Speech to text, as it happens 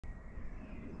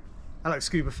Hello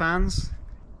scuba fans,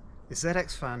 it's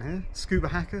ZX fan here, scuba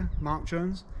hacker Mark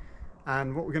Jones,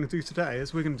 and what we're going to do today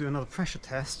is we're going to do another pressure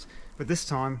test, but this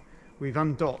time we've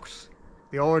undocked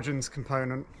the Origins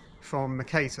component from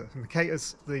Mercator.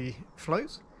 Mercator's the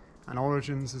float and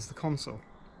Origins is the console.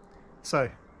 So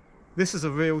this is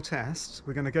a real test.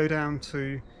 We're going to go down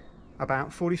to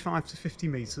about 45 to 50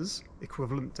 meters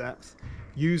equivalent depth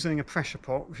using a pressure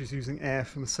pot which is using air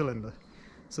from a cylinder.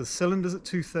 So the cylinder's at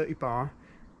 230 bar,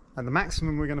 and the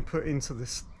maximum we're going to put into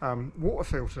this water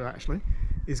filter actually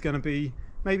is going to be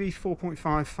maybe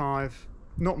 4.55,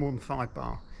 not more than 5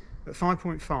 bar. At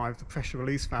 5.5 the pressure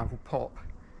release valve will pop,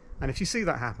 and if you see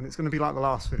that happen it's going to be like the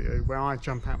last video where I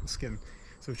jump out the skin.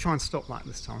 So we'll try and stop that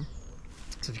this time.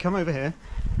 So if you come over here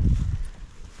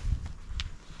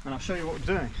and I'll show you what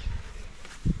we're doing.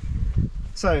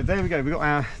 So there we go, we've got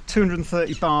our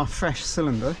 230 bar fresh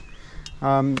cylinder.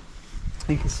 You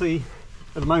can see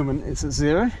at the moment it's at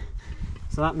 0,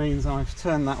 so that means I've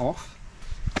turned that off.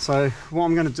 So what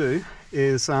I'm going to do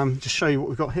is just show you what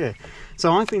we've got here.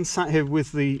 So I've been sat here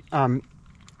with the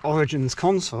Origins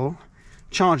console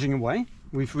charging away.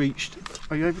 We've reached,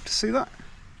 are you able to see that?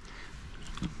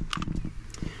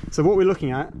 So what we're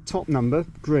looking at, top number,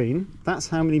 green, that's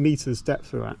how many meters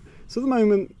depth we're at. So at the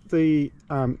moment the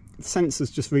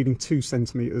sensor's just reading 2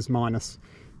 centimeters minus,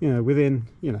 within,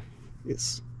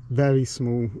 it's very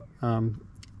small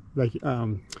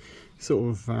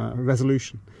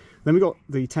resolution. Then we've got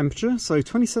the temperature. So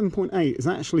 27.8 is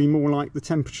actually more like the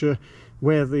temperature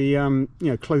where the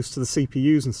close to the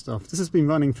CPUs and stuff. This has been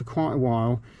running for quite a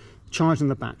while, charging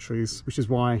the batteries, which is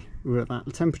why we're at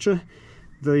that temperature.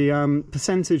 The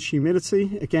percentage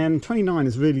humidity, again, 29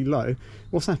 is really low.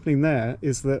 What's happening there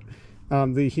is that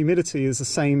the humidity is the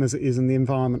same as it is in the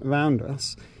environment around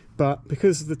us, but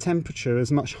because the temperature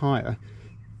is much higher,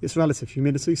 it's relative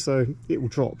humidity, so it will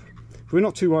drop. But we're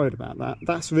not too worried about that.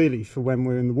 That's really for when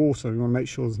we're in the water. We want to make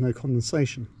sure there's no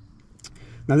condensation.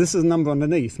 Now this is a number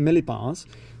underneath, millibars.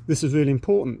 This is really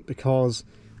important because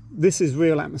this is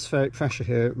real atmospheric pressure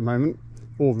here at the moment,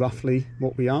 or roughly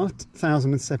what we are,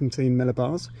 1017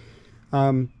 millibars.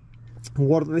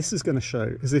 What this is going to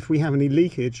show is if we have any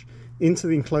leakage into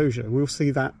the enclosure, we'll see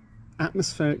that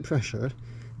atmospheric pressure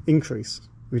increase.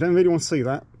 We don't really want to see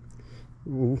that.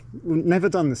 We've never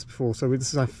done this before, so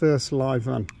this is our first live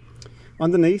run.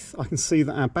 Underneath I can see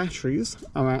that our batteries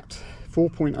are at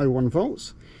 4.01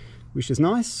 volts, which is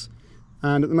nice,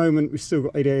 and at the moment we've still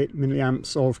got 88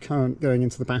 milliamps of current going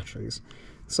into the batteries.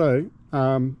 So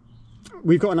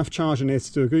we've got enough charge in here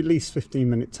to do at least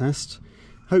 15-minute test,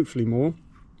 hopefully more.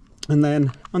 And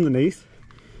then underneath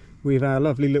we have our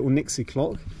lovely little Nixie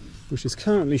clock, which is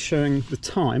currently showing the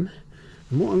time.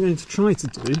 And what I'm going to try to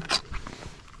do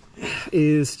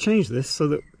is change this so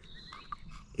that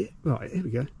right, here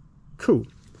we go. Cool.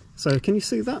 So can you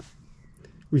see that?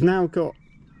 We've now got,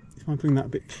 if I bring that a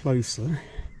bit closer,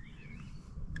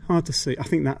 hard to see. I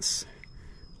think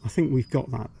we've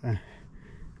got that there.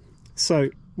 So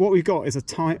what we've got is a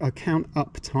count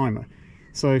up timer.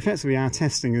 So effectively our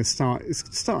testing is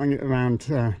starting at around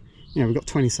we've got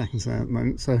 20 seconds there at the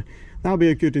moment, so that'll be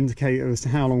a good indicator as to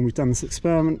how long we've done this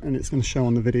experiment, and it's going to show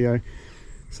on the video.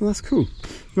 So that's cool.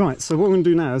 Right, so what we're going to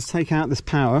do now is take out this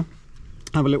power,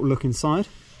 have a little look inside.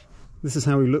 This is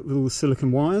how we look with all the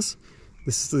silicon wires.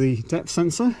 This is the depth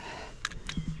sensor.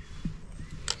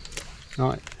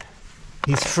 Right,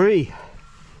 he's free.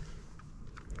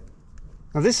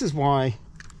 Now this is why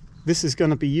this is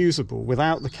going to be usable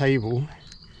without the cable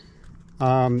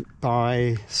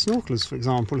by snorkelers, for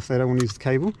example, if they don't want to use the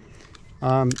cable.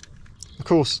 Of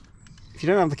course, if you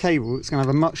don't have the cable, it's going to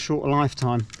have a much shorter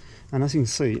lifetime. And as you can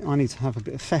see, I need to have a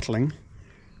bit of fettling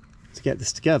to get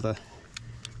this together,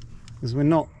 because we're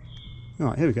not...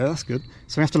 Right, here we go, that's good.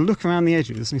 So we have to look around the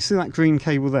edges, and you see that green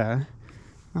cable there?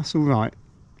 That's all right.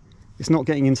 It's not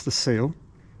getting into the seal.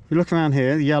 If you look around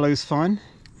here, the yellow's fine.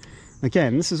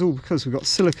 Again, this is all because we've got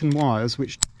silicon wires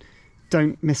which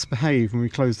don't misbehave when we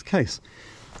close the case.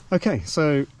 Okay,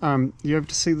 so you able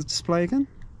to see the display again?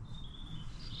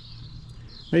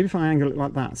 Maybe if I angle it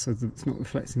like that so that it's not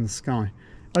reflecting the sky.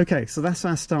 Okay, so that's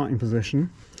our starting position.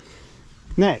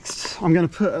 Next, I'm going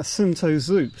to put a Sunto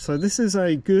Zoop. So this is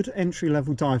a good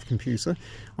entry-level dive computer.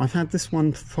 I've had this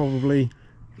one for probably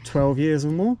 12 years or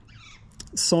more.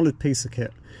 Solid piece of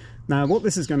kit. Now what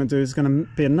this is going to do is going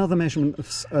to be another measurement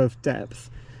of depth,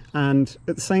 and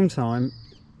at the same time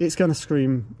it's going to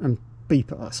scream and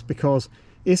beep at us because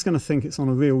it's going to think it's on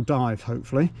a real dive,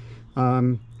 hopefully.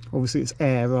 Obviously it's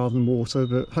air rather than water,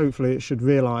 but hopefully it should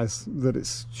realise that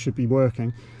it should be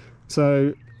working.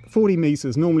 So 40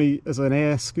 meters. Normally, as an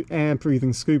air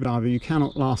breathing scuba diver, you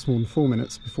cannot last more than 4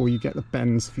 minutes before you get the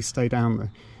bends if you stay down there,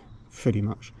 pretty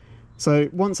much. So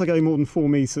once I go more than 4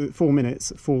 minutes at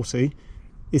 40,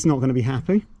 it's not going to be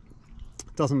happy.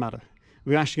 Doesn't matter.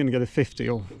 We're actually going to go to 50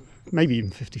 or maybe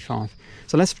even 55.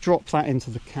 So let's drop that into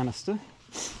the canister.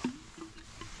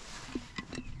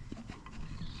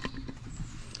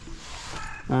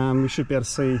 We should be able to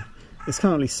see it's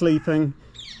currently sleeping,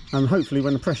 and hopefully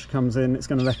when the pressure comes in it's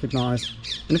going to recognise,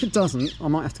 and if it doesn't I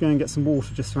might have to go and get some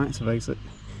water just to activate it.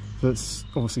 That's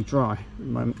obviously dry at the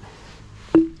moment.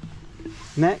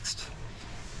 Next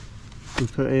we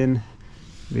put in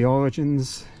the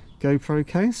Origins GoPro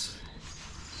case.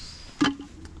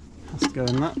 Has to go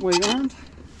in that way around.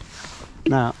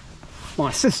 Now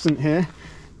my assistant here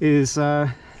is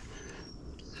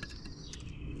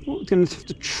what we're going to have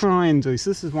to try and do, so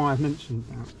this is why I've mentioned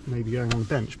about maybe going on the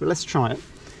bench, but let's try it.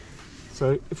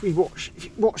 So if you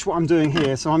watch what I'm doing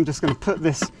here, so I'm just going to put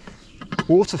this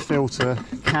water filter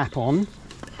cap on,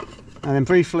 and then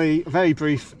briefly, very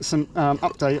brief, some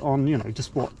update on, you know,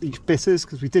 just what each bit is,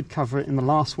 because we did cover it in the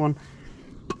last one.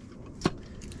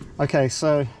 Okay,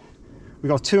 so we've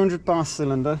got a 200 bar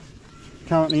cylinder,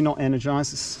 currently not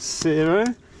energized, it's 0.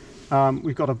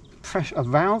 We've got a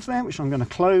valve there, which I'm going to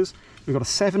close. We've got a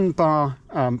 7 bar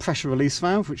pressure release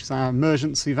valve, which is our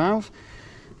emergency valve.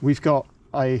 We've got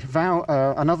a valve,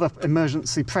 another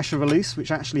emergency pressure release,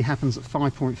 which actually happens at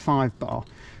 5.5 bar.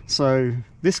 So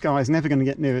this guy is never going to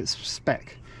get near its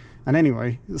spec. And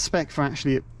anyway, the spec for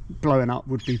actually it blowing up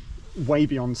would be way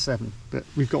beyond 7. But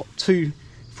we've got 2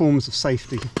 forms of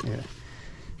safety here.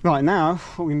 Right, now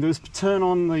what we can do is turn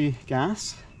on the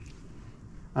gas.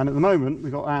 And at the moment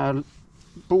we've got our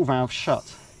ball valve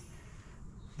shut.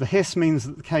 The hiss means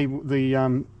that the cable,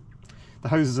 the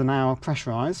hoses are now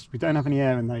pressurized. We don't have any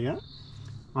air in there yet.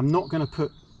 I'm not going to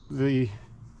put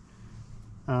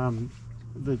I'm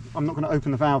not going to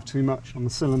open the valve too much on the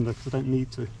cylinder because I don't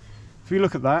need to. If you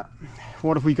look at that,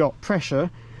 what have we got? Pressure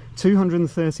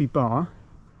 230 bar.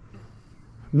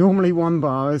 Normally 1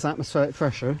 bar is atmospheric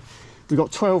pressure. We've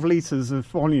got 12 litres of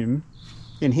volume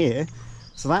in here,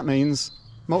 so that means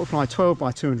multiply 12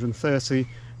 by 230,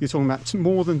 you're talking about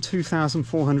more than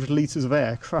 2,400 litres of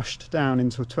air crushed down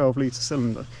into a 12 litre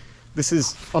cylinder. This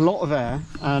is a lot of air,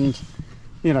 and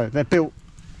you know they're built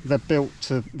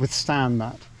to withstand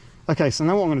that. Okay, so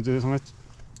now what I'm going to do is I'm going to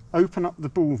open up the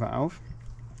ball valve,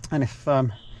 and if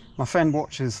my friend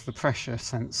watches the pressure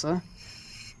sensor,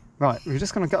 right, we're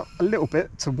just going to go a little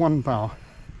bit to 1 bar,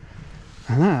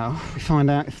 and now we find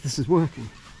out if this is working.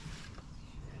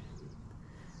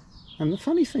 And the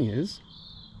funny thing is,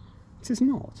 it is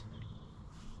not.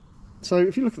 So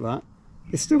if you look at that,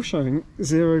 it's still showing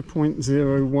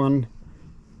 0.01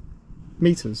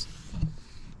 meters.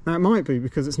 Now it might be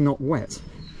because it's not wet,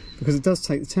 because it does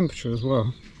take the temperature as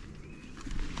well.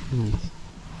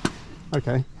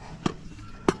 Okay,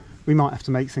 we might have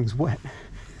to make things wet.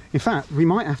 In fact, we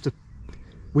might have to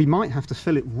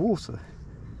fill it with water,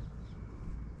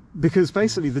 because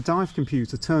basically the dive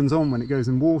computer turns on when it goes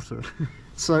in water.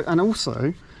 So, and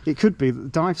also it could be that the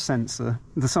dive sensor,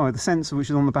 the sensor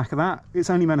which is on the back of that, it's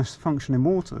only meant to function in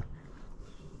water.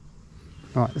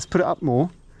 Right, let's put it up more.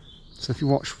 So if you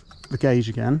watch the gauge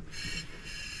again.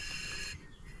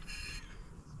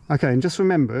 Okay, and just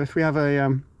remember, if we have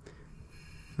a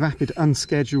rapid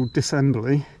unscheduled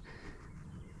disassembly,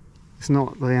 it's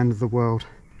not the end of the world.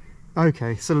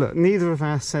 Okay, so look, neither of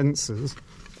our sensors,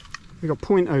 we've got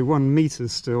 0.01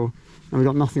 meters still, and we've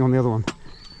got nothing on the other one.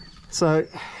 So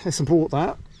let's abort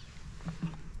that.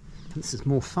 This is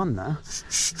more fun now.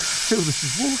 Fill this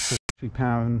with water.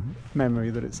 Power and memory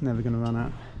that it's never going to run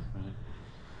out.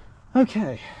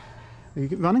 Okay, are you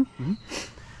running? Mm-hmm.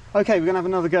 Okay, we're going to have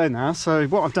another go now. So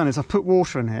what I've done is I've put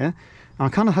water in here, and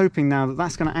I'm kind of hoping now that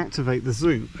that's going to activate the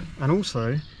zoop, and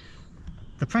also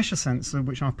the pressure sensor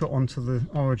which I've put onto the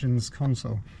Origins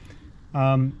console.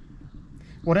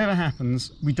 Whatever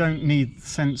happens, we don't need the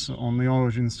sensor on the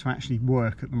Origins to actually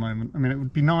work at the moment. I mean, it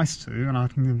would be nice to, and I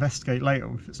can investigate later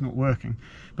if it's not working.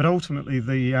 But ultimately,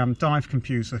 the dive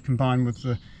computer combined with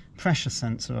the pressure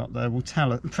sensor up there will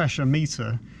tell us, the pressure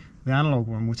meter, the analog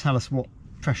one, will tell us what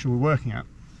pressure we're working at.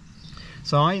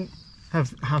 So I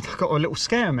have got a little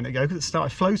scare a minute ago because it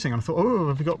started floating, and I thought, oh,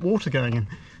 have we got water going in?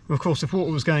 Well, of course, if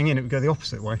water was going in, it would go the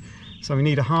opposite way. So we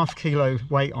need a ½ kilo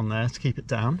weight on there to keep it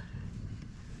down.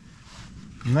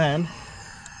 And then,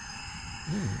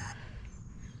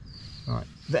 right,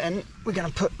 then we're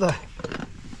going to put the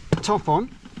top on.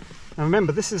 Now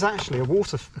remember, this is actually a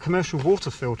commercial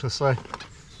water filter, so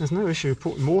there's no issue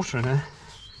putting water in here.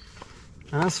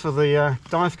 And as for the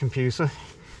dive computer,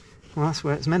 well, that's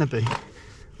where it's meant to be.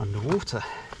 underwater.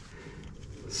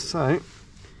 So,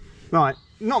 right,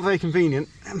 not very convenient,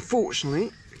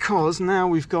 unfortunately, because now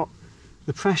we've got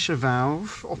the pressure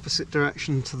valve opposite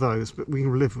direction to those, but we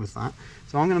can live with that.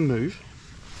 So I'm going to move.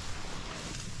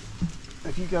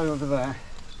 If you go over there,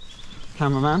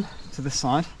 cameraman, to this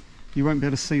side, you won't be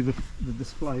able to see the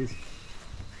displays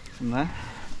from there.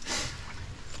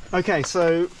 Okay,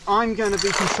 so I'm going to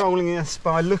be controlling this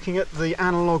by looking at the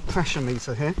analog pressure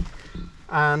meter here,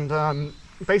 and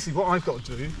basically what I've got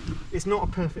to do, it's not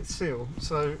a perfect seal,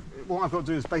 so what I've got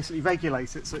to do is basically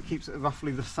regulate it so it keeps it at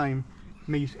roughly the same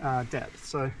depth.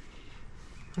 So I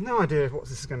have no idea what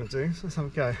this is going to do, so let's have a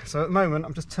go. So at the moment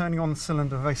I'm just turning on the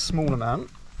cylinder a very small amount,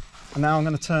 and now I'm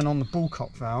going to turn on the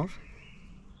bullcock valve.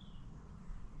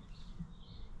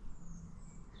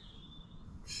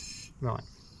 Right.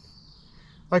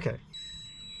 Okay.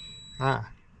 Our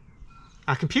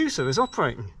computer is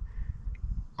operating.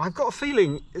 I've got a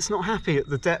feeling it's not happy at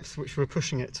the depth which we're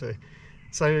pushing it to.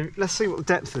 So let's see what the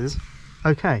depth is.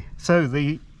 Okay, so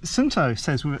the Sunto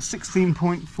says we're at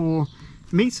 16.4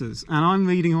 meters, and I'm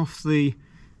reading off the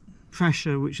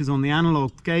pressure which is on the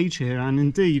analog gauge here, and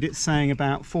indeed it's saying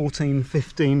about 1.4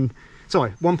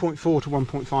 to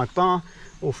 1.5 bar,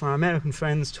 or for our American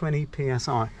friends, 20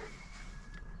 psi.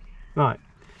 Right,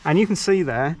 and you can see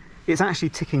there it's actually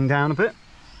ticking down a bit.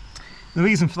 The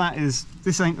reason for that is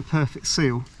this ain't a perfect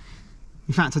seal.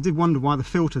 In fact, I did wonder why the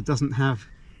filter doesn't have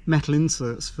metal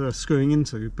inserts for screwing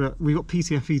into, but we've got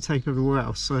PTFE tape everywhere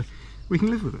else, so we can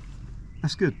live with it.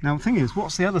 That's good. Now the thing is,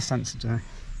 what's the other sensor doing?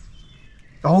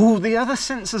 Oh, the other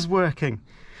sensor's working.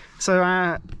 So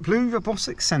our blue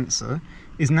robotic sensor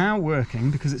is now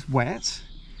working because it's wet.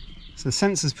 So the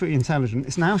sensor's pretty intelligent.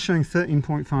 It's now showing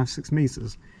 13.56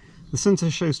 meters. The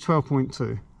sensor shows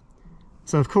 12.2.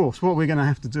 So of course, what we're going to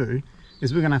have to do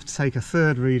is we're going to have to take a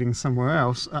third reading somewhere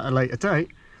else at a later date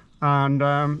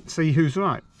and see who's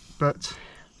right. But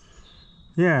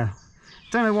yeah,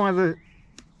 don't know why the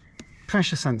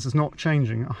pressure sensor's not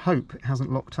changing. I hope it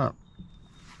hasn't locked up.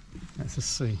 Let's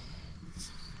just see.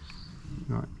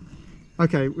 Right.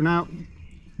 Okay, we're now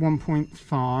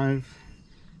 1.5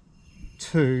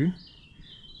 to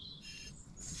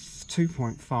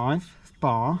 2.5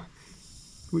 bar,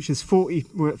 which is 40.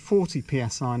 We're at 40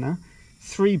 psi now.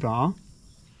 3 bar.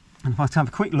 And if I have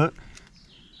a quick look,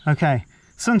 okay,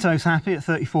 Sunto's happy at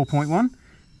 34.1.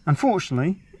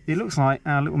 Unfortunately, it looks like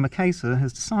our little Mercator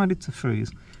has decided to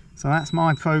freeze. So that's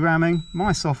my programming.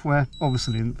 My software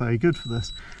obviously isn't very good for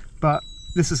this, but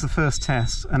this is the first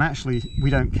test, and actually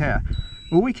we don't care.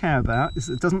 All we care about is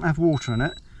that it doesn't have water in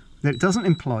it, that it doesn't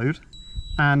implode,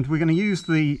 and we're going to use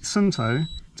the Sunto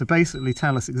to basically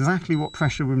tell us exactly what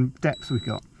pressure and depth we've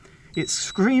got. It's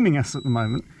screaming us at the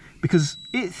moment because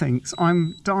it thinks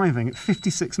I'm diving at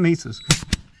 56 meters.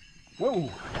 Whoa!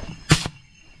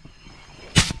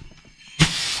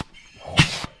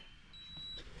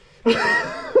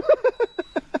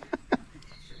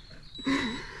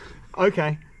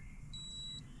 Okay.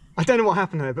 I don't know what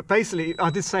happened there, but basically I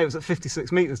did say it was at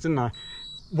 56 meters, didn't I?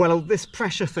 Well, this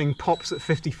pressure thing pops at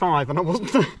 55, and I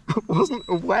wasn't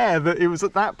aware that it was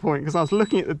at that point because I was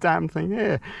looking at the damn thing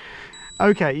here.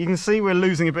 Okay, you can see we're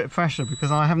losing a bit of pressure because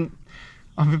I'm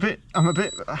a bit,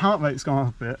 heart rate's gone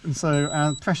up a bit, and so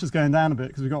our pressure's going down a bit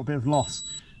because we've got a bit of loss.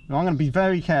 But I'm going to be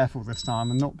very careful this time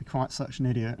and not be quite such an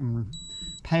idiot and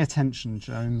pay attention,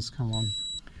 Jones, come on.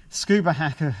 Scuba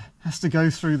hacker has to go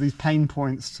through these pain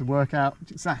points to work out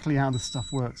exactly how this stuff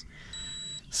works.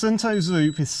 Sunto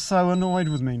Zoop is so annoyed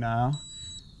with me now,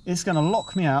 it's going to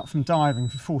lock me out from diving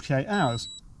for 48 hours,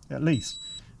 at least.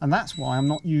 And that's why I'm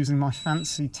not using my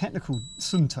fancy technical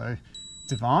Sunto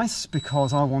device,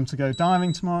 because I want to go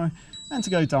diving tomorrow, and to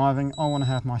go diving I want to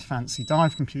have my fancy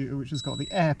dive computer which has got the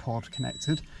AirPod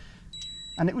connected,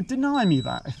 and it would deny me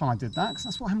that if I did that, because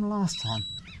that's what happened last time.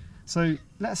 So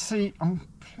let's see, I'll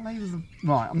play with the...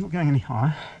 Right, I'm not going any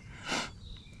higher.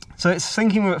 So it's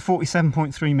thinking we're at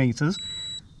 47.3 meters.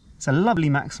 It's a lovely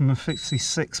maximum of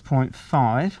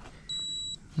 56.5.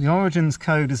 The Origins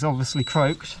code is obviously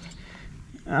croaked.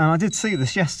 And I did see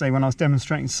this yesterday when I was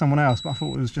demonstrating to someone else, but I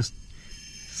thought it was just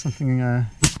something...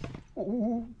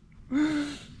 Oh,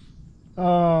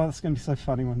 that's going to be so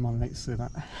funny when my mates see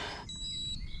that.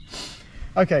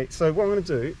 Okay, so what I'm going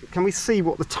to do, can we see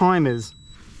what the time is?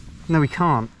 No, we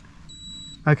can't.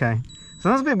 Okay, so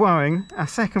that's a bit worrying. Our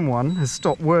second one has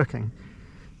stopped working.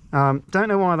 Don't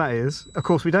know why that is. Of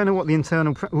course, we don't know what the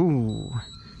internal... Ooh,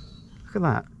 look at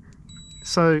that.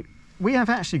 So we have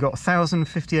actually got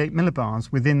 1,058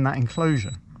 millibars within that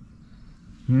enclosure.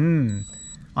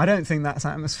 I don't think that's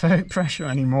atmospheric pressure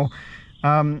anymore.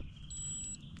 I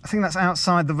think that's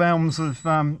outside the realms of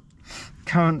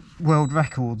current world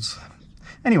records.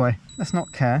 Anyway, let's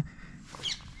not care.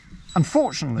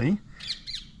 Unfortunately,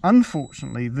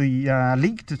 the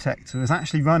leak detector is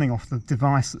actually running off the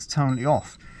device that's currently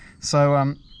off.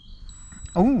 So,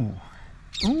 we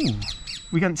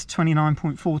get to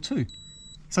 29.42.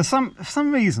 So for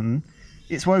some reason,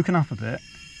 it's woken up a bit.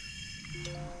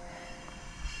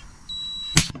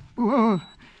 Whoa.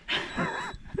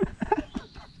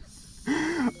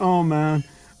 Oh man.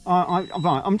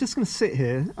 Right, I'm just going to sit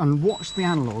here and watch the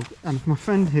analog, and if my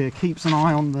friend here keeps an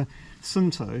eye on the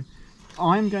Sunto,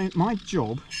 my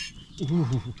job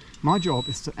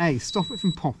is to A, stop it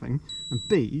from popping, and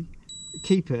B,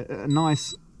 keep it at a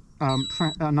nice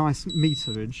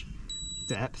meterage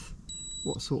depth.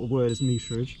 What sort of word is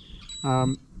meterage?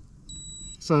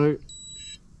 So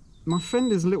my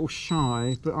friend is a little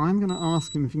shy, but I'm going to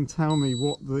ask him if he can tell me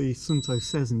what the Sunto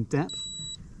says in depth.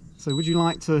 So would you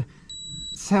like to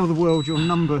tell the world your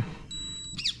number?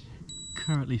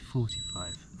 Currently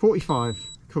 45. 45,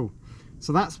 cool.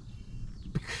 So that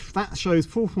shows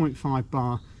 4.5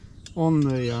 bar on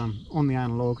the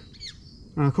analog,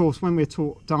 and of course when we're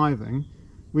taught diving,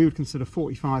 we would consider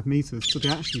 45 meters to be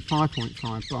actually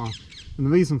 5.5 bar, and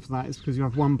the reason for that is because you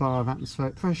have 1 bar of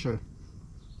atmospheric pressure.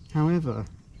 However,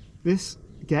 this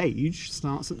gauge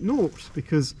starts at 0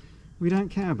 because we don't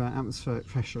care about atmospheric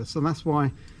pressure, so that's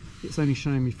why it's only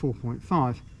showing me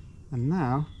 4.5. And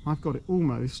now I've got it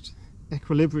almost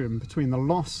equilibrium between the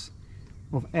loss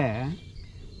of air,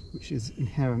 which is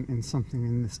inherent in something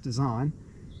in this design,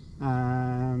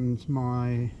 and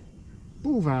my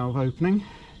ball valve opening.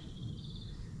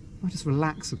 If I just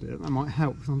relax a bit, that might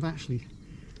help, because I'm actually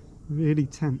really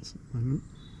tense at the moment.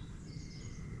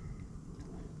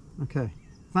 Okay,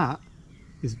 that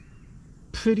is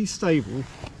pretty stable.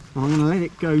 I'm going to let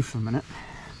it go for a minute.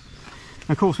 And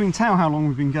of course we can tell how long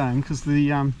we've been going because the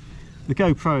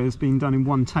GoPro has been done in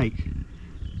 1 take.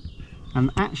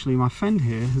 And actually my friend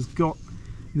here has got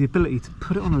the ability to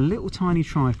put it on a little tiny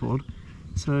tripod,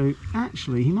 so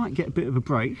actually he might get a bit of a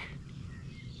break.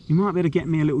 He might be able to get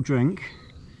me a little drink.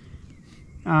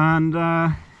 And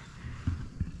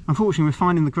unfortunately we're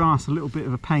finding the grass a little bit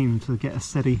of a pain to get a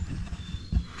steady.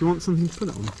 Do you want something to put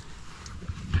it on?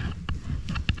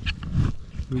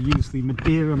 We'll use the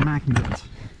Madeira magnet,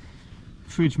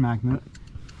 fridge magnet.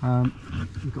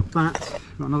 We've got that,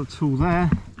 we've got another tool there.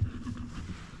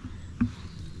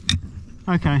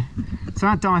 Okay, so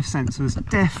our dive sensor is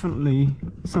definitely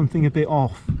something a bit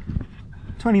off.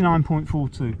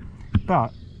 29.42,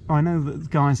 but I know that the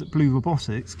guys at Blue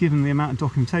Robotics, given the amount of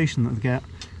documentation that they get,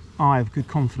 I have good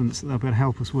confidence that they'll be able to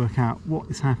help us work out what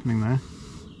is happening there.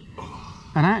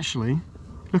 And actually,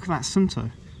 look at that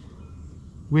Sunto.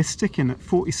 We're sticking at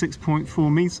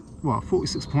 46.4 meters, well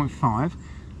 46.5,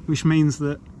 which means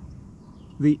that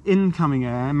the incoming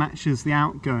air matches the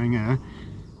outgoing air.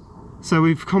 So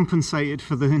we've compensated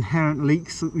for the inherent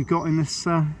leaks that we've got in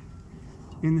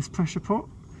this pressure pot,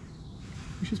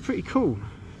 which is pretty cool.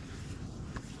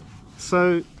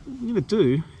 So what I'm going to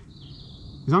do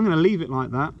is I'm going to leave it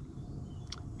like that.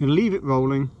 I'm going to leave it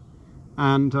rolling,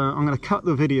 and I'm going to cut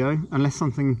the video unless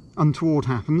something untoward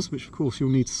happens, which of course you'll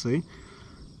need to see.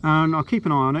 And I'll keep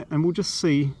an eye on it, and we'll just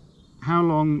see how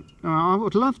long. I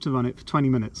would love to run it for 20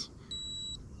 minutes.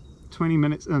 20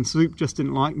 minutes, and Soup just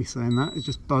didn't like me saying that, it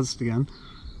just buzzed again.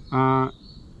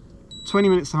 20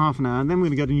 minutes to half an hour, and then we're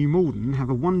going to go to New Malden and have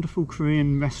a wonderful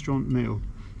Korean restaurant meal.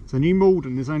 So New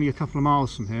Malden is only a couple of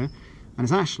miles from here, and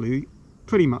it's actually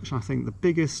pretty much, I think, the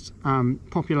biggest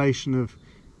population of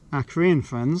our Korean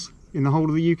friends in the whole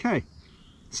of the UK.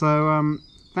 So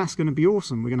that's going to be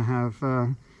awesome. We're going to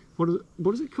have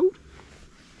what is it called?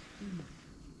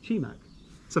 Chimak.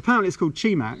 So apparently it's called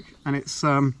Chimak, and it's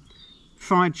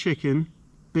fried chicken,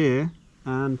 beer,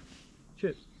 and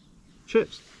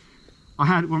chips. I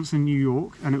had it once in New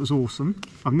York, and it was awesome.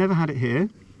 I've never had it here.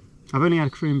 I've only had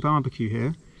a Korean barbecue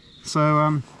here.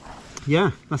 So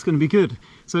yeah, that's going to be good.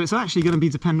 So it's actually going to be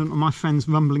dependent on my friend's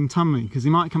rumbling tummy, because he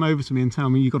might come over to me and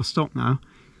tell me you've got to stop now.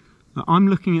 I'm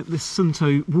looking at this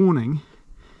Sunto warning,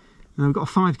 and I've got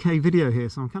a 5K video here,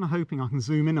 so I'm kind of hoping I can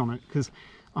zoom in on it, because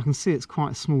I can see it's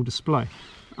quite a small display.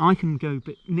 I can go a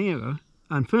bit nearer,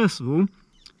 and first of all, it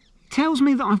tells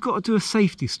me that I've got to do a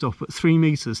safety stop at 3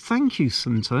 meters. Thank you,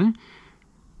 Sunto.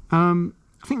 I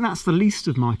think that's the least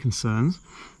of my concerns.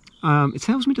 It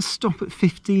tells me to stop at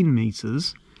 15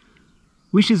 meters,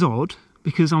 which is odd,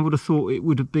 because I would have thought it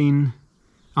would have been,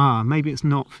 maybe it's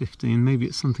not 15, maybe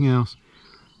it's something else.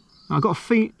 I've got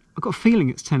a feeling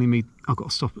it's telling me I've got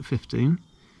to stop at 15.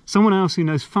 Someone else who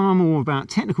knows far more about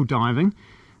technical diving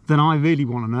than I really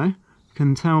want to know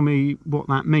can tell me what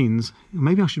that means.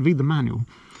 Maybe I should read the manual.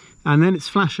 And then it's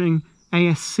flashing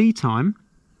ASC time.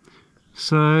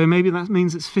 So maybe that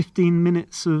means it's 15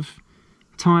 minutes of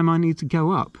time I need to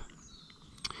go up.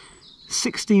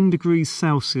 16 degrees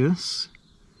Celsius.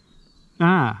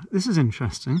 Ah, this is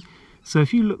interesting. So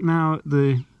if you look now at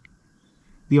the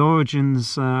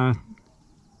Origins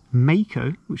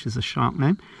Mako, which is a sharp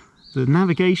name, the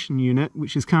navigation unit,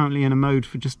 which is currently in a mode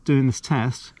for just doing this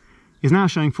test, is now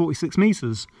showing 46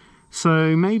 meters.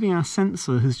 So maybe our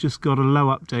sensor has just got a low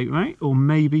update rate, or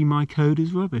maybe my code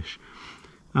is rubbish.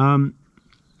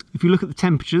 If you look at the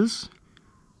temperatures,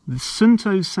 the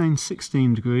Sunto's saying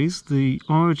 16 degrees, the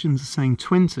Origins are saying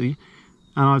 20,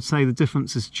 and I'd say the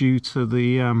difference is due to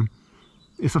the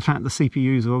it's the fact the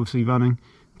CPUs are obviously running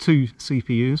 2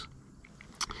 CPUs.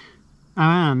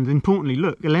 And importantly,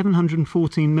 look,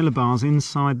 1114 millibars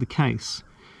inside the case.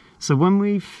 So when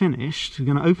we've finished, we're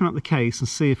going to open up the case and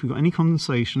see if we've got any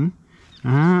condensation.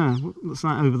 Ah, what's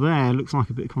that over there? Looks like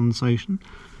a bit of condensation.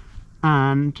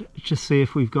 And just see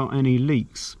if we've got any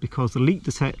leaks, because the leak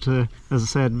detector, as I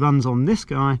said, runs on this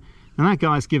guy, and that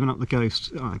guy's given up the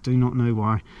ghost. I do not know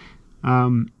why.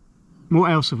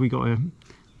 What else have we got here?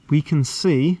 We can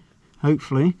see,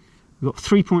 hopefully, we've got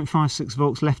 3.56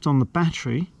 volts left on the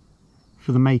battery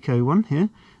for the Mako one here,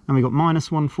 and we've got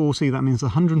minus 140. That means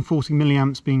 140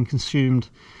 milliamps being consumed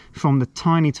from the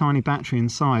tiny battery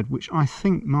inside, which I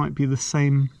think might be the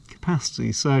same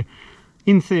capacity. So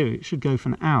in theory it should go for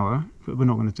an hour, but we're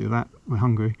not going to do that, we're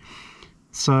hungry.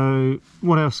 So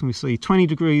what else can we see? 20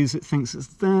 degrees, it thinks it's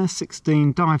there.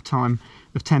 16, dive time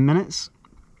of 10 minutes.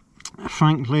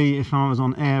 Frankly, if I was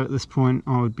on air at this point,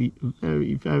 I would be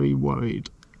very worried.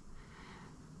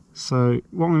 So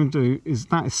what I'm going to do is,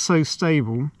 that is so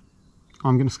stable,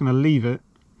 I'm just going to leave it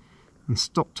and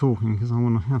stop talking, because I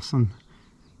want to have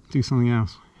do something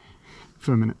else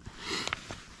for a minute.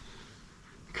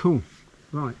 Cool.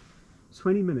 Right,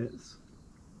 20 minutes,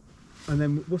 and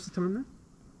then what's the time now?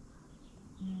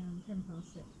 10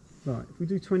 past 6. Right, if we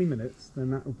do 20 minutes, then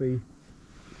that'll be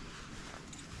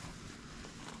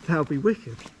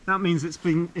wicked. That means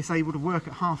it's able to work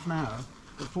at half an hour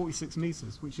at 46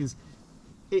 meters, which is,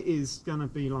 it is going to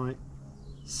be like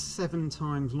 7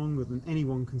 times longer than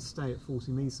anyone can stay at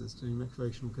 40 meters doing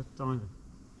recreational diving.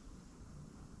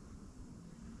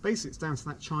 Basically, it's down to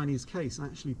that Chinese case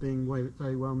actually being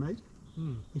very well made.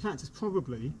 In fact, it's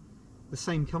probably the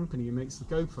same company who makes the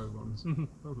GoPro ones.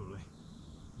 Probably.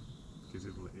 Because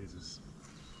all it is.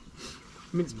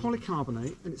 I mean, it's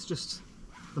polycarbonate, and it's just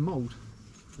the mould,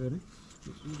 really.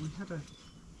 We had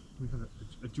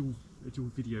a dual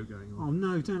video going on. Oh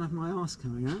no, don't have my arse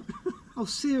coming out. Oh,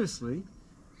 seriously?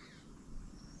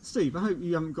 Steve, I hope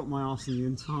you haven't got my arse in the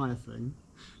entire thing.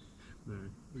 No,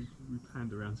 we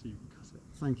panned around so you can cut it.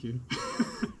 Thank you.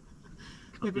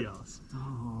 Cut the arse.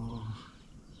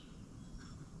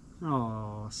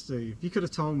 Oh, Steve, you could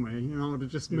have told me, and I would have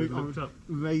just moved. I would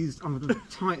have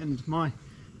tightened my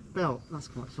belt. That's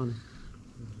quite funny.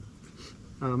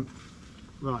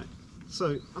 Right,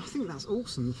 so I think that's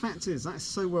awesome. The fact is, that's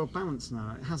so well balanced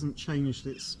now. It hasn't changed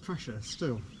its pressure.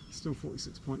 Still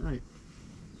 46.8.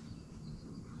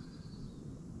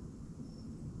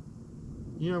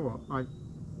 You know what?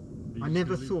 I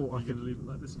never thought I could leave it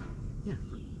like this now. Yeah,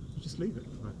 just leave it.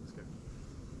 Right, let's go.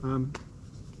 I'm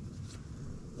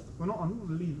not going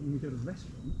to leave it when we go to the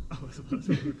restaurant. Oh, I thought that's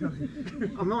where we were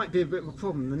going. I might be a bit of a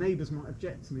problem. The neighbours might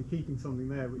object to me keeping something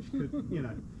there, which could, you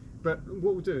know. But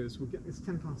what we'll do is we'll get, it's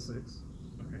 10 past 6.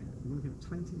 Okay. We're going to give it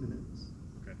 20 minutes.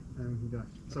 Okay. And we can go.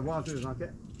 So what I'll do is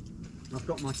I've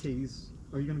got my keys.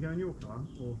 Are you going to go in your car,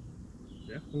 or?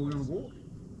 Yeah. Or we're going to walk?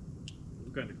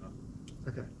 We'll go in the car.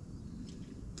 Okay.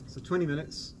 So 20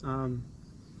 minutes.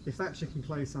 If that chicken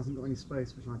place hasn't got any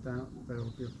space, which I doubt, there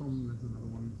will be a problem. There's another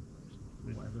one,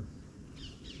 or whatever.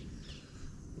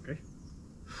 Okay.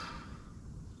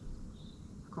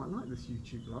 I quite like this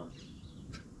YouTube lark.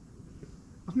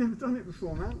 I've never done it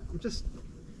before, man. I'm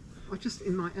just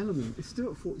in my element. It's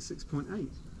still at 46.8.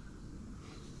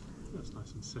 That's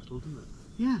nice and settled, isn't it?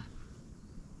 Yeah.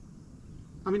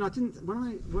 I mean, I didn't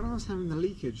when I was having the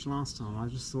leakage last time. I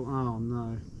just thought, oh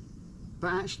no.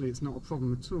 But actually, it's not a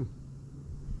problem at all.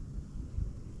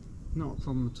 Not a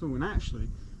problem at all. And actually,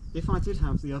 if I did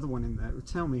have the other one in there, it would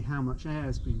tell me how much air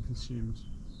has been consumed.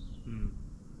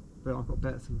 But I've got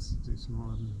better things to do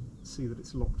tomorrow than see that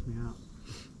it's locked me out.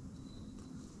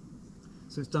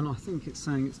 So it's done, I think it's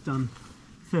saying it's done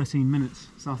 13 minutes.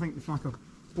 So I think it's like a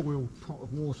boiled pot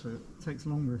of water. It takes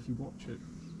longer if you watch it.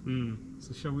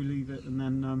 So shall we leave it and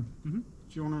then, do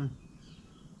you want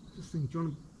to, just think, do you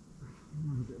want to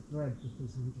have a bit of bread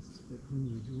because I'm just a bit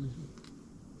hungry, do you want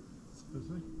to? Does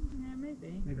he? Yeah,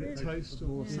 maybe. Maybe a Really? toast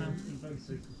or Yeah. something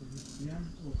basic. Yeah,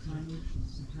 or sandwich,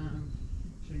 some ham,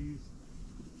 cheese.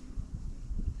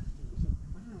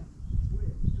 Wow, it's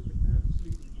weird. It's a bit nervous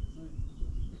sleeping on its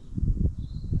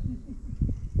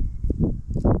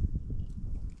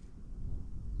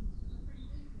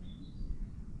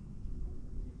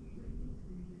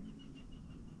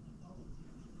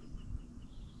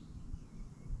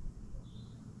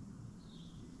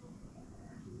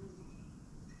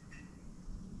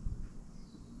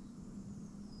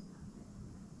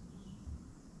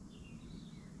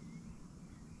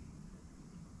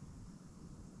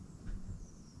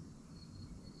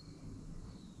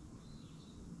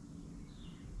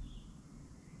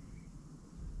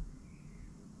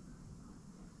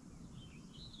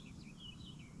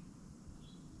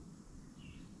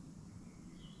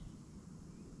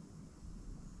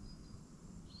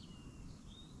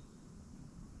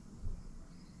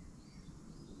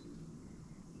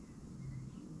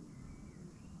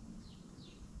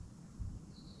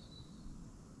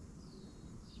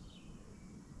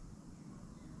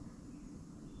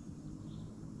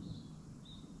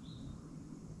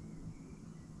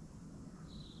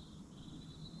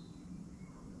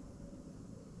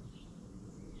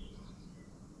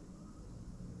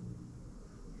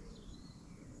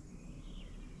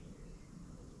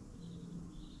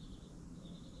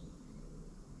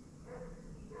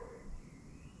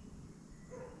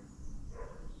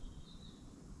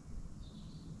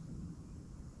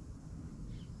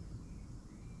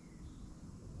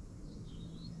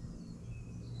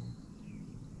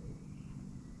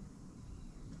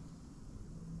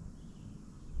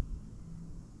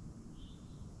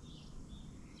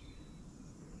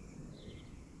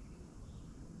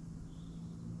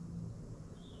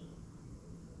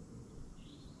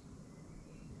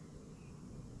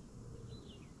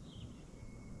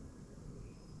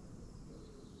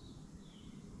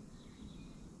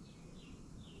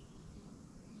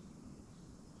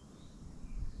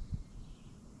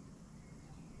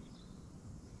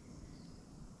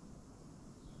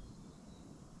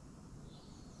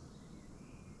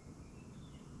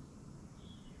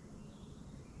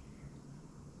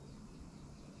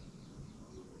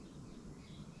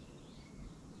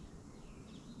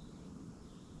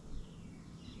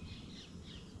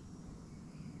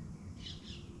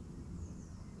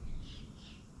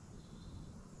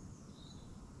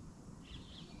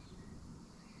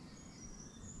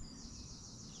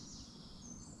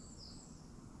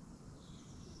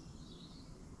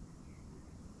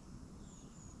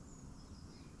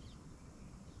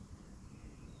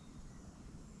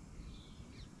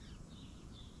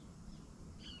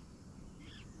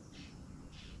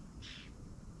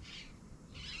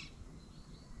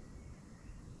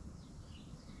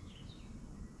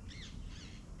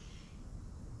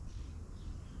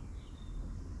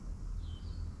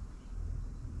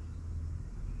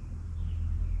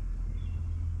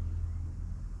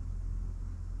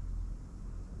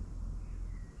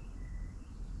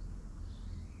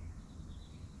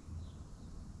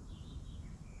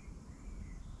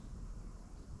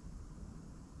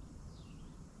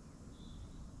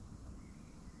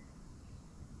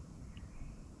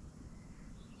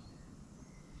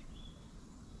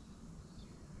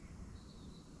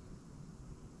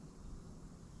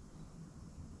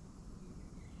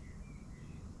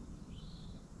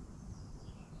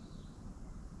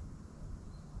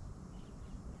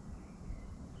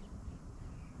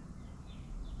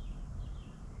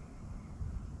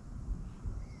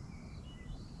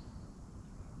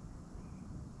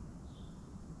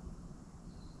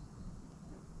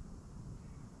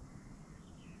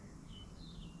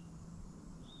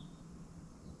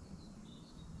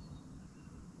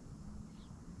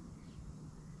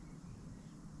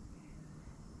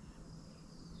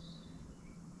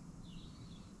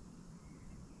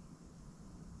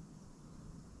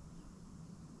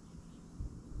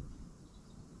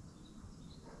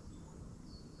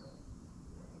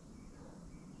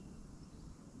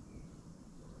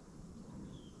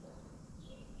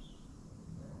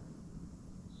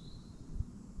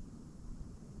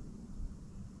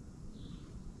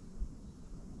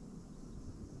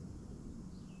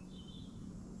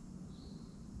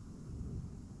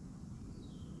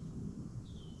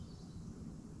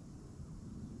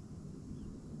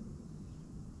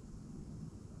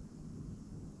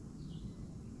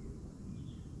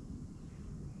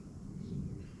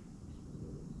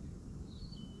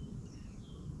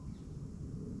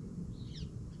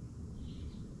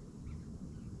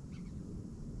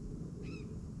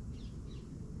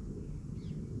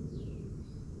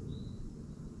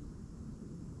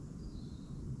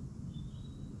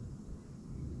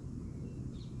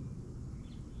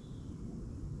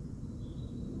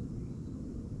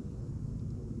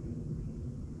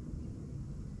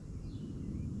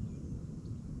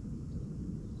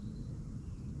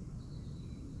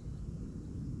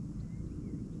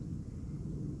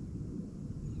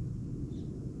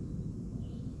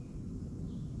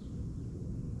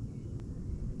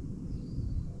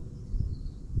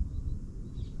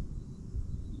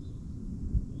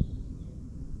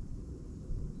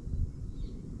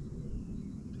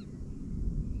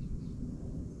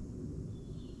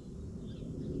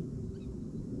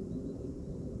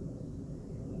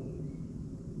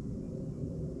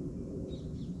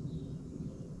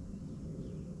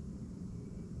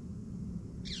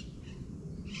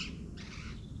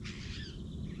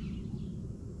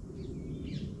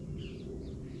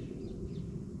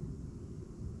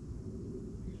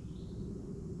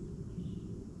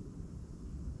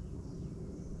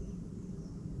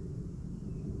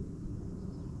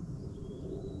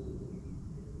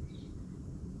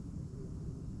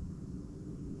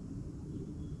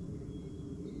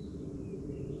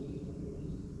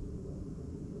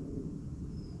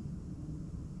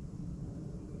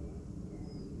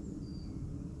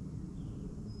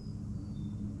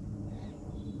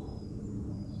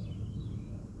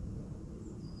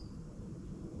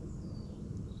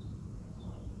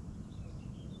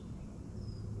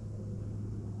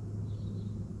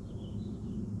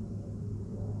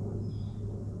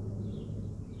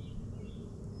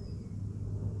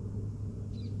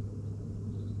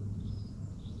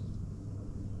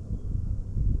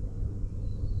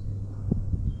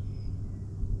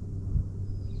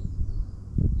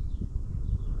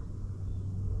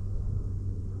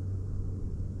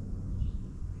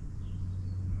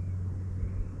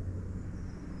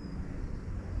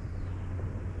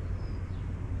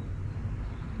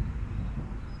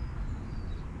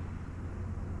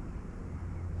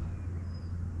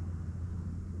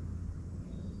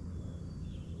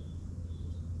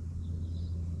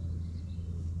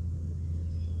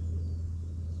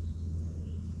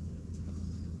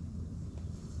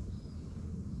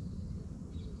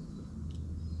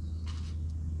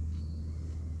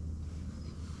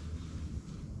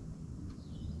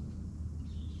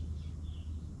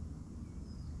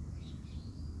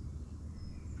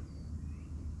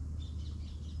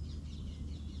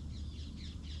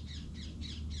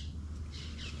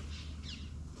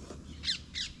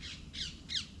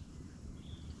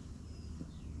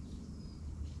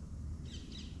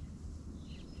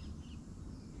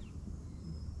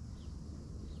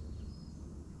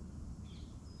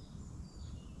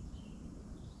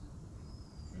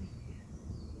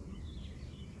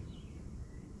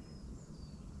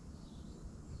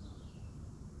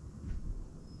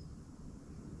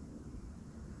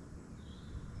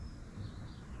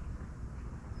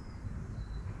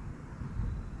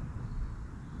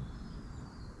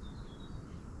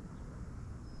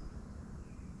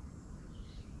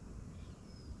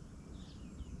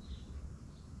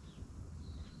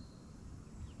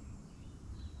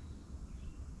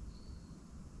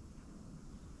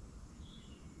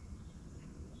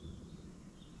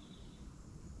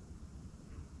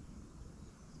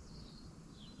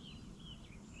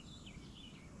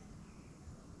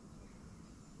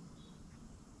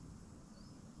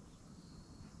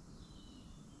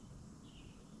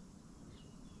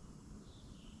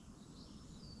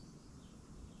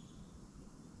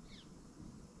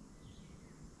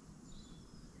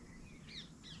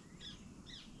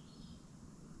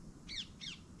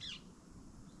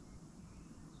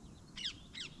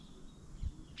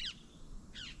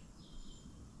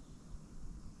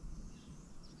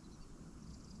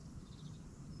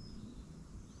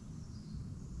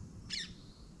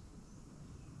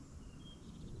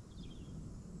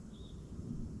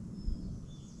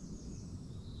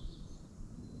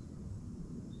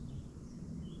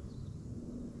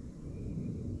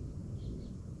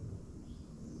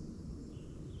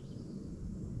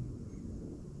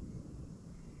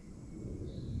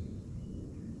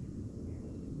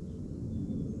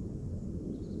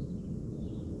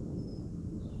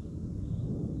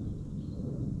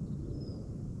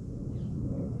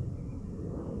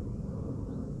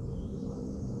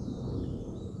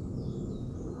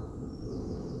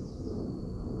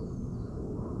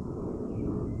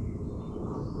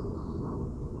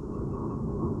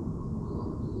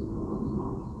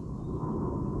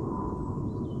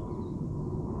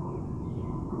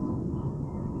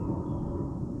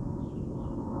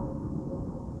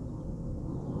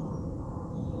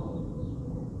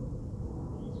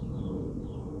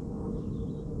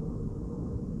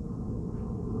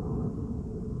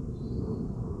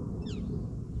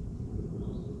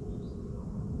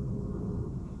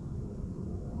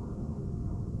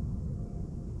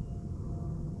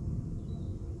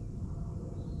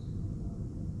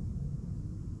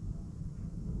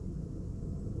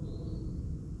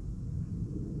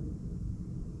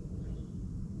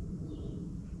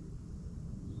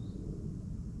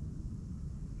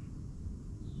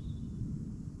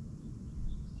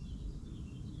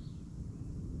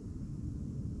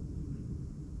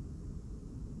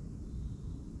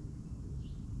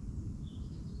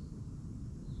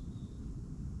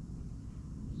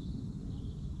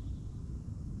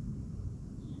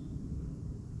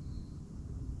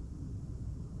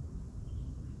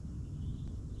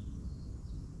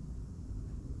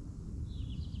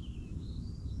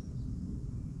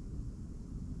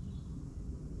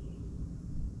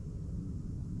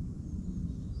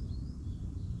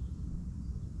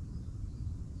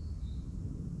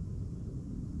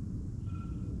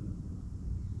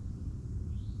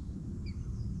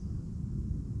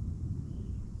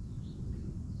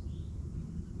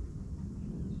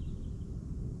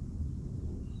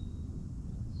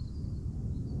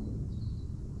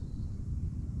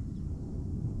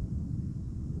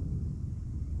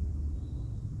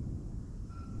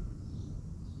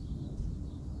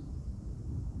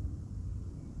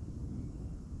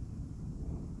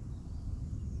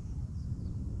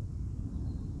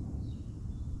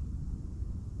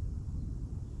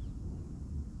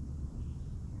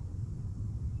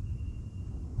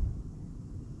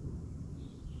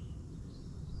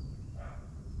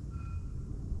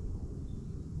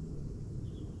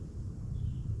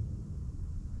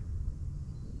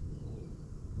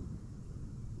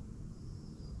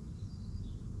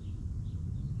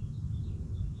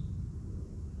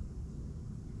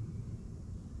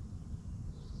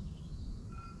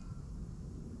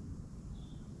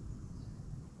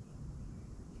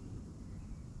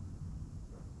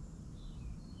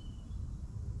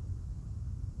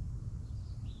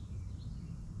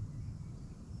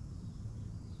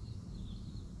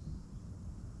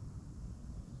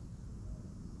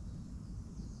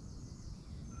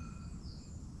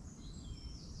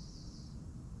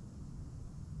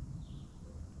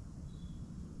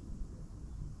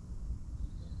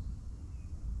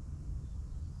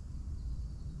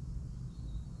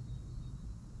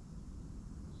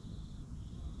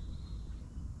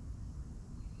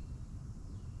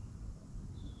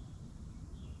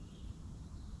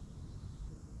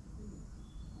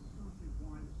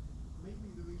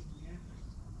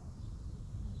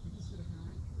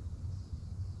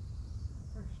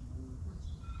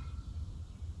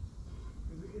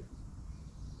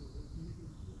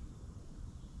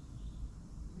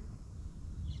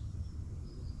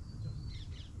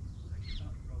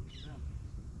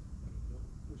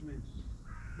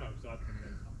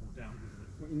down,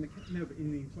 isn't it? Well, no, but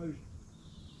in the enclosure.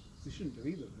 So you shouldn't do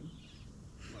either of them.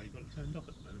 Well, you've got it turned off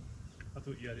at the moment. I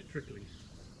thought you had it trickling.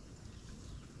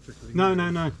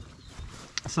 No.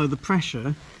 So the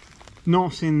pressure,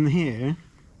 not in here,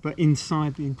 but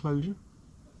inside the enclosure.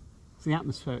 It's the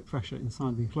atmospheric pressure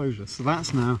inside the enclosure. So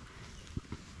that's now,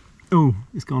 oh,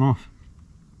 it's gone off.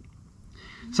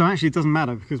 So actually it doesn't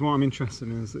matter, because what I'm interested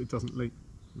in is that it doesn't leak.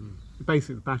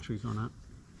 Basically the battery's run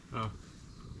out.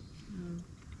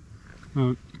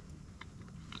 Oh.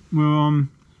 We're on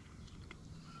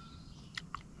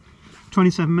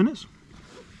 27 minutes.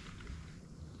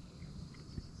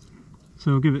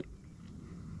 So I'll give it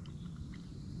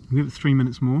 3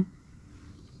 minutes more.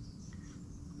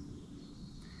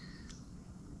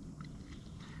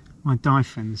 My dive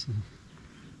fins.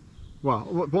 Well,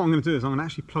 what I'm going to do is I'm going to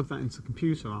actually plug that into the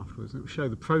computer afterwards, and it will show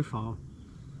the profile,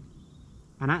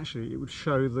 and actually it would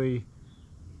show the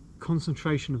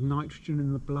concentration of nitrogen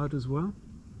in the blood as well,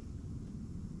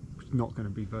 which is not going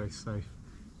to be very safe.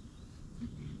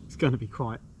 It's going to be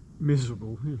quite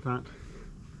miserable, in fact.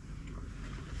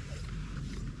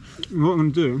 What I'm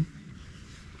going to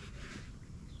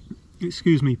do,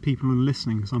 excuse me people who are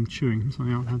listening because I'm chewing, so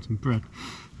I've had some bread,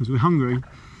 because we're hungry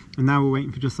and now we're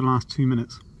waiting for just the last 2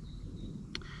 minutes.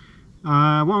 What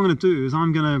I'm going to do is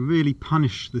I'm going to really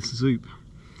punish this Zoop,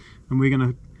 and we're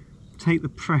going to take the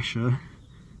pressure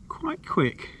quite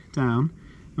quick down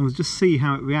and we'll just see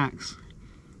how it reacts.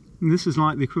 And this is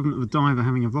like the equivalent of a diver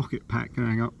having a rocket pack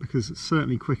going up, because it's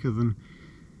certainly quicker than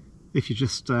if you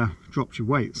just dropped your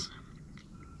weights.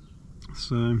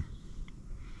 So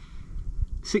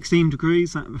 16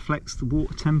 degrees, that reflects the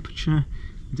water temperature.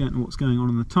 You don't know what's going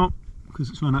on the top because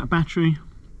it's run out of battery.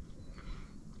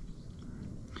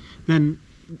 Then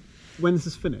when this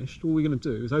is finished, all we're going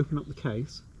to do is open up the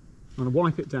case. I'm going to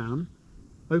wipe it down,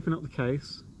 open up the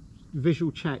case,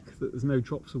 visual check that there's no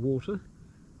drops of water,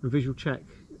 and visual check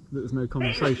that there's no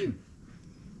condensation.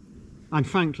 And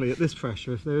frankly, at this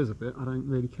pressure, if there is a bit, I don't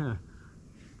really care,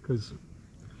 because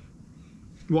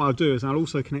what I'll do is I'll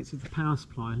also connect it to the power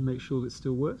supply and make sure that it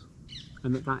still works,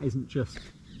 and that isn't just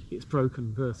it's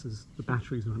broken versus the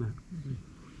battery's run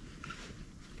out.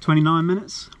 29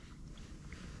 minutes.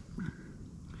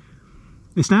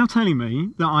 It's now telling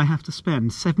me that I have to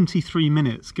spend 73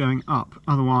 minutes going up,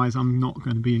 otherwise I'm not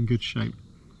going to be in good shape.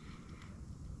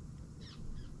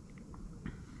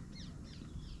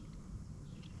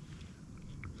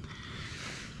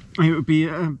 It would be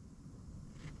a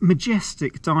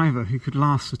majestic diver who could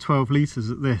last for 12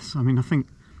 litres at this. I mean, I think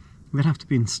they'd have to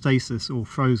be in stasis or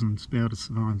frozen to be able to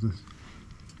survive this.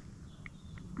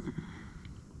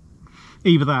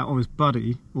 Either that or his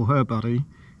buddy, or her buddy,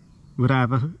 would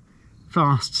have a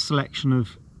vast selection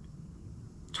of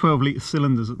 12 litre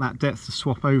cylinders at that depth to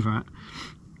swap over at.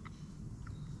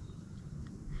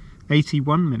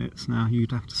 81 minutes now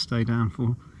you'd have to stay down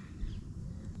for.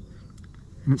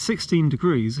 And at 16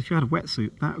 degrees, if you had a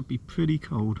wetsuit, that would be pretty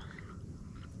cold.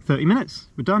 30 minutes,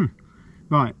 we're done.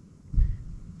 Right,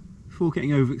 before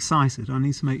getting overexcited, I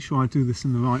need to make sure I do this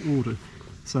in the right order.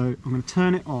 So I'm going to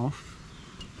turn it off.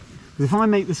 If I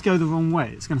make this go the wrong way,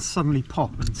 it's going to suddenly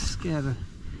pop and scare the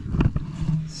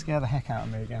heck out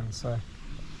of me again. So,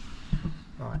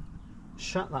 right,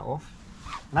 shut that off.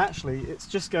 And actually, it's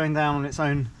just going down on its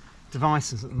own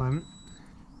devices at the moment.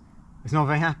 It's not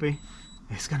very happy.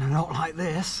 It's going to not like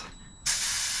this,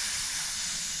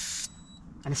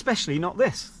 and especially not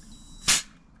this.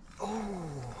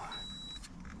 Oh.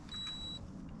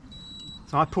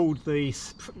 So I pulled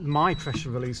my pressure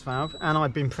release valve, and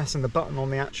I've been pressing the button on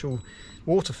the actual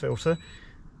water filter.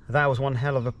 That was one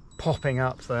hell of a popping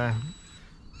up there.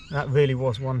 That really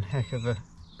was one heck of a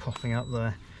popping up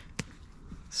there.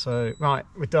 So right,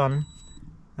 we're done,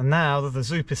 and now that the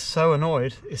Zoop is so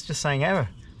annoyed, it's just saying error.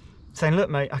 Saying, look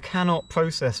mate, I cannot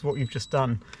process what you've just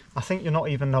done. I think you're not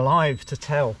even alive to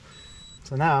tell.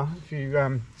 So now, if you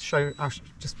I'll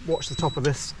just watch the top of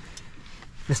this,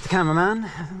 Mr. Cameraman,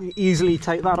 easily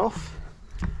take that off,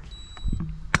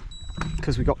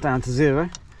 because we got down to 0.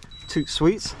 Toot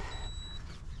sweets.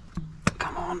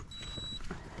 Come on.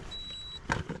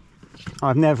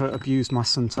 I've never abused my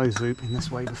Sunto Zoop in this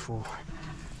way before.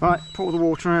 Right, pour the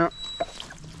water out.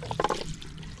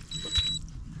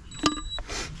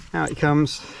 Out he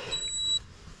comes.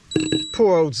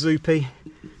 Poor old Zoopy.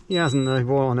 He hasn't known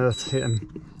what on earth hit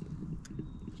him.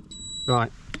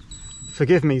 Right.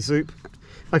 Forgive me, Zoop.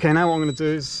 Okay, now what I'm going to do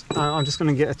is I'm just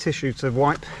going to get a tissue to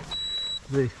wipe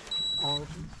the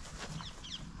origin.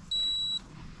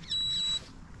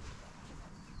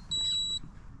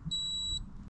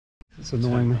 It's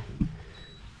annoying me.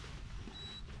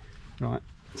 Right,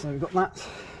 so we've got that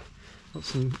Got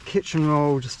some kitchen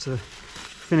roll just to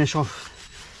finish off.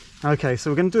 Okay, so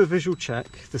we're going to do a visual check.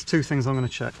 There's two things I'm going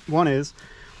to check. One is,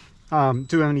 do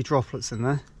we have any droplets in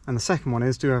there? And the second one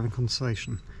is, do we have any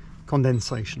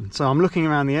condensation? So I'm looking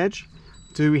around the edge.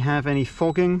 Do we have any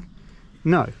fogging?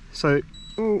 No. So,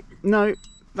 no,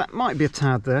 that might be a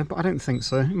tad there, but I don't think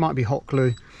so. It might be hot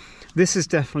glue. This is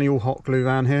definitely all hot glue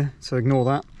around here, so ignore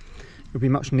that. It'll be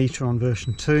much neater on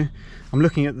version 2. I'm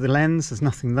looking at the lens, there's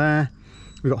nothing there.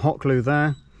 We've got hot glue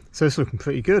there, so it's looking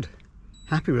pretty good.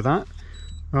 Happy with that.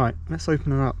 Right, let's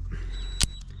open her up.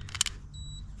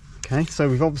 Okay, so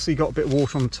we've obviously got a bit of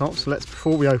water on the top, so let's,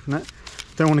 before we open it,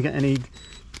 don't want to get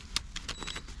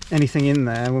anything in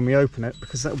there when we open it,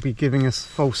 because that will be giving us a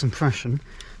false impression.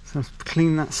 So let's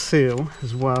clean that seal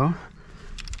as well.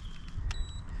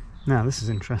 Now this is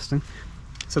interesting.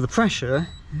 So the pressure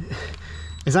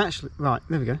is actually, right,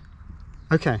 there we go.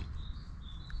 Okay.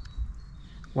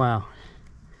 Wow.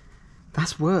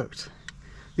 That's worked.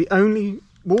 The only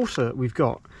water we've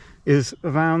got is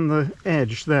around the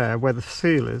edge there where the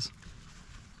seal is.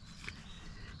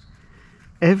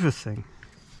 Everything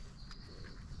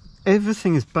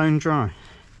is bone dry.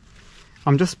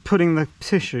 I'm just putting the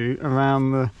tissue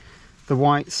around the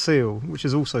white seal, which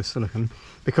is also silicone,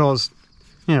 because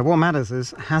you know what matters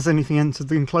is, has anything entered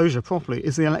the enclosure properly?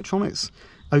 Is the electronics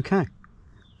okay?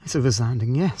 It's a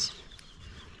resounding yes.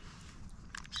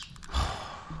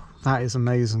 That is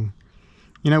amazing.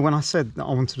 You know, when I said that I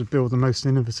wanted to build the most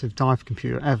innovative dive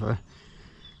computer ever,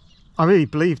 I really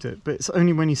believed it, but it's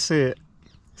only when you see it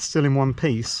still in one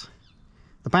piece.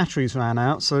 The batteries ran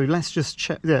out, so let's just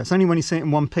check. Yeah, it's only when you see it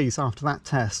in one piece after that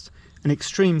test, an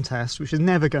extreme test, which is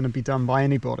never going to be done by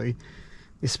anybody,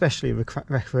 especially a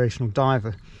recreational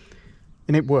diver,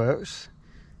 and it works.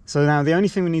 So now the only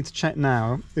thing we need to check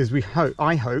now is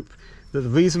I hope that the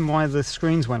reason why the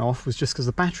screens went off was just because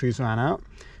the batteries ran out,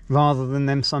 rather than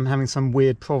them having some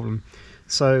weird problem.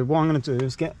 So what I'm going to do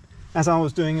is as I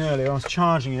was doing earlier, I was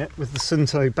charging it with the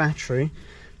Sunto battery,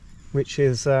 which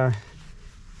is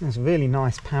it's a really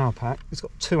nice power pack. It's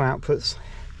got 2 outputs.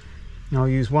 And I'll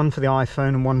use one for the iPhone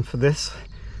and one for this.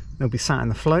 They'll be sat in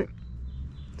the float.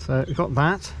 So we've got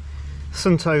that.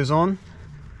 Sunto's on.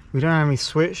 We don't have any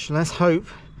switch. Let's hope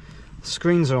the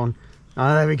screens are on.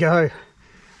 Ah, there we go.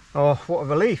 Oh, what a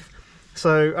relief.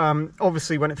 So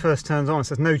obviously when it first turns on, it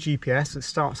says no GPS. It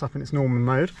starts up in its normal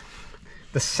mode.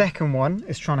 The second one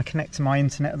is trying to connect to my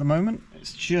internet at the moment.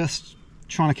 It's just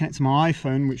trying to connect to my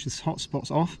iPhone, which is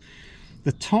hotspots off.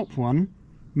 The top one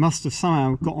must have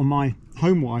somehow got on my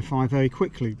home Wi-Fi very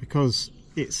quickly, because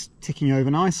it's ticking over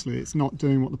nicely. It's not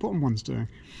doing what the bottom one's doing.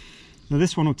 Now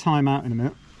this one will time out in a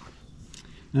minute,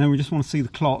 and then we just want to see the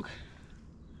clock,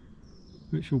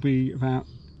 which will be about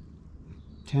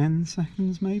 10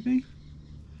 seconds maybe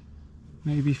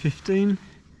 15.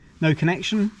 No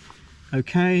connection.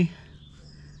 Okay,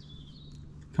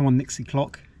 come on Nixie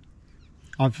clock.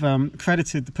 I've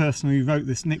credited the person who wrote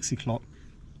this Nixie clock.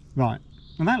 Right,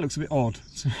 well that looks a bit odd,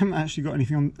 so I haven't actually got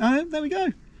anything on. Oh, there we go.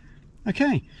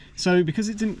 Okay, so because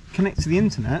it didn't connect to the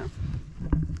internet,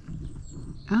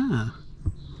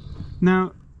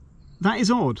 now that is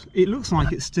odd. It looks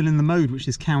like it's still in the mode which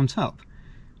is count up,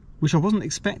 which I wasn't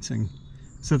expecting.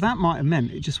 So that might have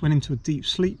meant it just went into a deep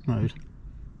sleep mode.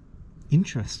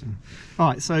 Interesting. All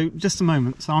right, so just a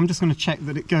moment. So I'm just going to check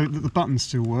that that the buttons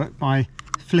still work by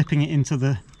flipping it into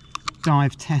the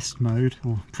dive test mode,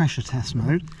 or pressure test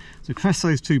mode. So press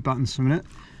those 2 buttons for a minute.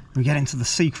 We get into the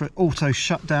secret auto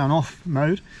shutdown off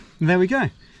mode, and there we go.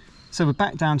 So we're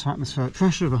back down to atmospheric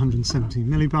pressure of 117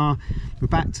 millibar. We're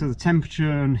back to the temperature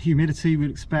and humidity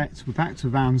we'd expect. We're back to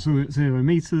around 0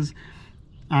 meters,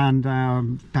 and our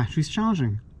battery's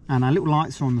charging. And our little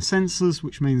lights are on the sensors,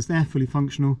 which means they're fully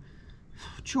functional.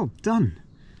 Job done.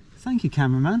 Thank you,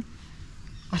 cameraman.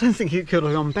 I don't think it could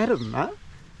have gone better than that.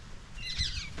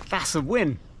 That's a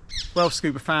win. Well,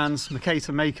 scuba fans,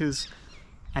 Mercator makers,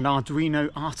 and Arduino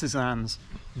artisans,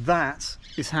 that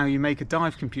is how you make a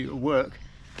dive computer work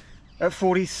at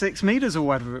 46 meters or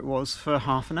whatever it was for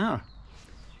half an hour.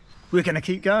 We're going to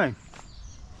keep going.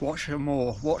 Watch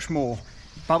more.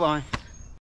 Bye bye.